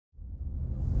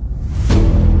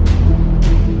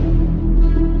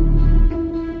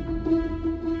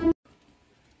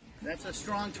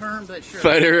strong term, but sure.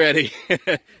 Fighter ready.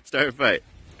 Start fight.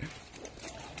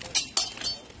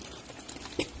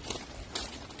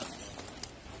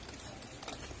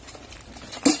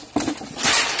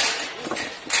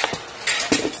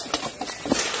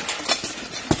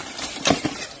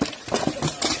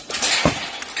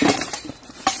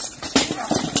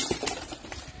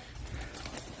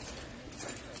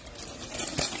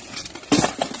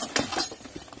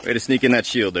 Way to sneak in that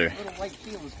shield there. Little white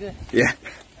shield was good. Yeah.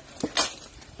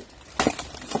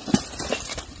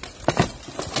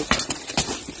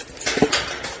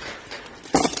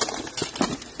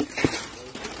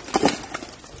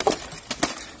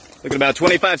 Look at about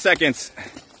 25 seconds.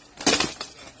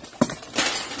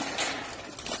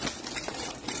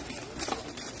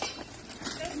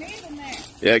 There's knees in there.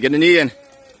 Yeah, get a knee in.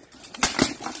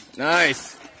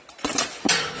 Nice.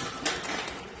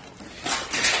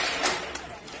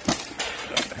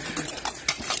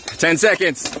 Ten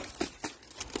seconds.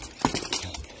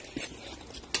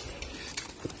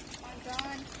 I'm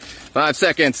done. 5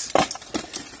 seconds.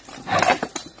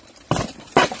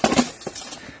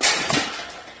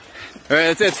 All right,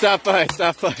 that's it. Stop fight.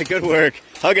 Stop fight. Good work.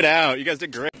 Hug it out. You guys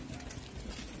did great.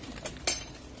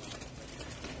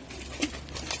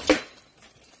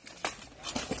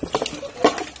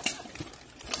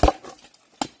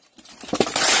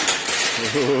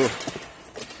 Ooh.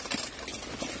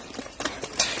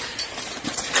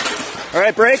 All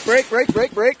right, break.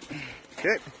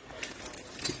 Okay,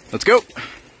 let's go.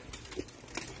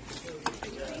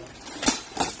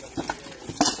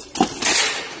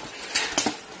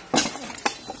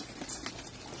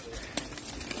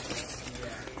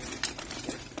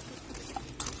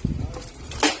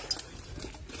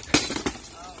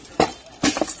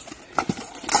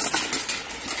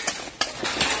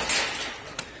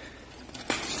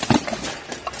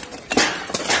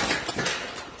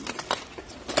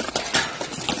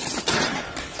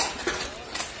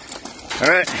 All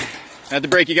right, I have to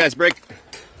break, you guys, break.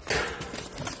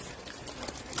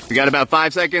 We got about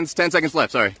 5 seconds, 10 seconds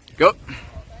left, sorry. Go.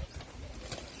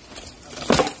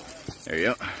 There you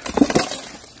go.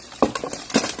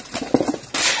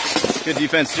 Good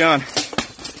defense, John.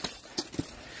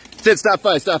 That's it, stop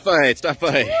fight.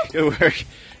 Good work.